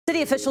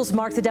City officials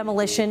marked the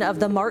demolition of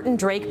the Martin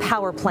Drake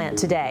power plant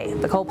today.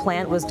 The coal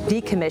plant was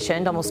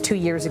decommissioned almost 2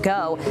 years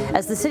ago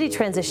as the city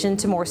transitioned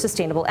to more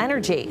sustainable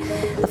energy.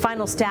 The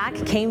final stack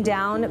came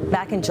down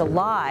back in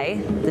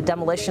July. The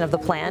demolition of the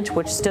plant,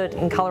 which stood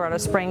in Colorado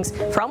Springs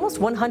for almost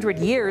 100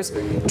 years,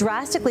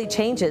 drastically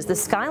changes the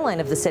skyline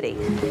of the city.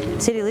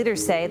 City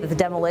leaders say that the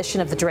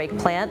demolition of the Drake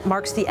plant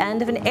marks the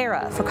end of an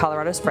era for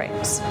Colorado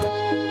Springs.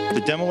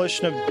 The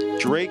demolition of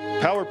Drake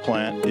power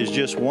plant is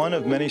just one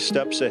of many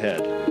steps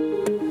ahead.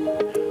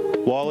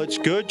 While it's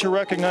good to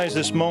recognize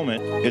this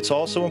moment, it's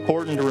also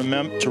important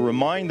to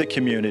remind the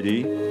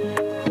community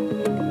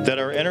that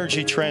our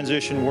energy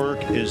transition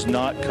work is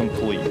not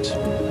complete.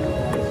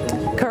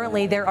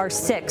 Currently, there are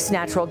 6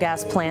 natural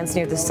gas plants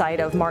near the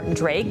site of Martin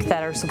Drake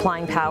that are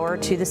supplying power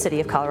to the city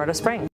of Colorado Springs.